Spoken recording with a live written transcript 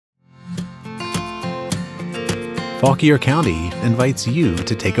Fauquier County invites you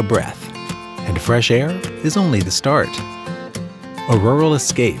to take a breath, and fresh air is only the start. A rural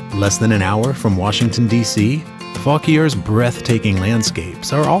escape less than an hour from Washington, D.C., Fauquier's breathtaking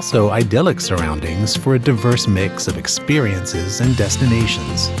landscapes are also idyllic surroundings for a diverse mix of experiences and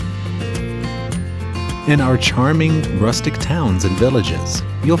destinations. In our charming, rustic towns and villages,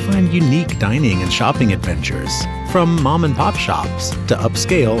 you'll find unique dining and shopping adventures, from mom-and-pop shops to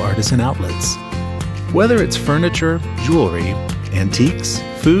upscale artisan outlets. Whether it's furniture, jewelry, antiques,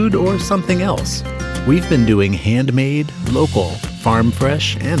 food, or something else, we've been doing handmade, local, farm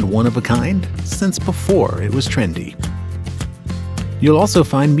fresh, and one-of-a-kind since before it was trendy. You'll also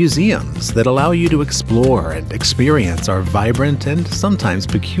find museums that allow you to explore and experience our vibrant and sometimes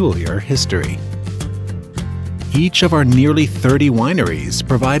peculiar history. Each of our nearly 30 wineries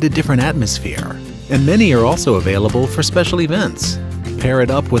provide a different atmosphere, and many are also available for special events. Pair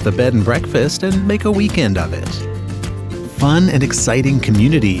it up with a bed and breakfast and make a weekend of it. Fun and exciting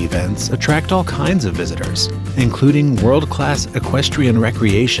community events attract all kinds of visitors, including world-class equestrian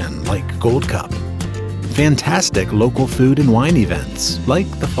recreation like Gold Cup, fantastic local food and wine events like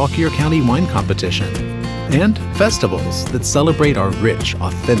the Fauquier County Wine Competition, and festivals that celebrate our rich,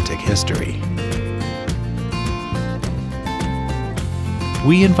 authentic history.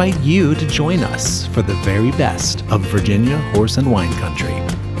 We invite you to join us for the very best of Virginia horse and wine country.